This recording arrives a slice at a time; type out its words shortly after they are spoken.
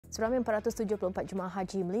Seramai 474 jemaah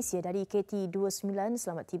Haji Malaysia dari KT29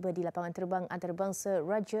 selamat tiba di Lapangan Terbang Antarabangsa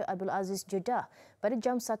Raja Abdul Aziz Jeddah pada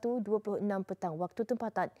jam 1.26 petang waktu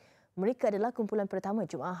tempatan. Mereka adalah kumpulan pertama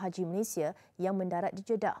jemaah Haji Malaysia yang mendarat di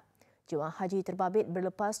Jeddah. Jemaah Haji terbabit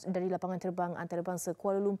berlepas dari Lapangan Terbang Antarabangsa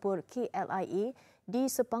Kuala Lumpur KLIA di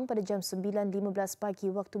Sepang pada jam 9.15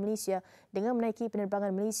 pagi waktu Malaysia dengan menaiki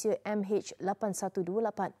penerbangan Malaysia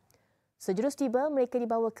MH8128. Sejurus tiba, mereka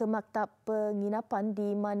dibawa ke maktab penginapan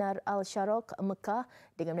di Manar Al-Sharok, Mekah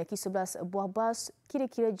dengan menaiki 11 buah bas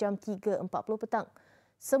kira-kira jam 3.40 petang.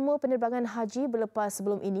 Semua penerbangan haji berlepas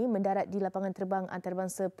sebelum ini mendarat di Lapangan Terbang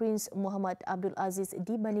Antarabangsa Prince Muhammad Abdul Aziz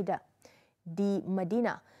di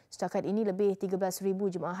Madinah. Setakat ini lebih 13,000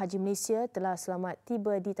 jemaah haji Malaysia telah selamat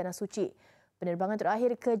tiba di Tanah Suci. Penerbangan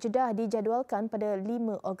terakhir ke Jeddah dijadualkan pada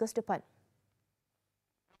 5 Ogos depan.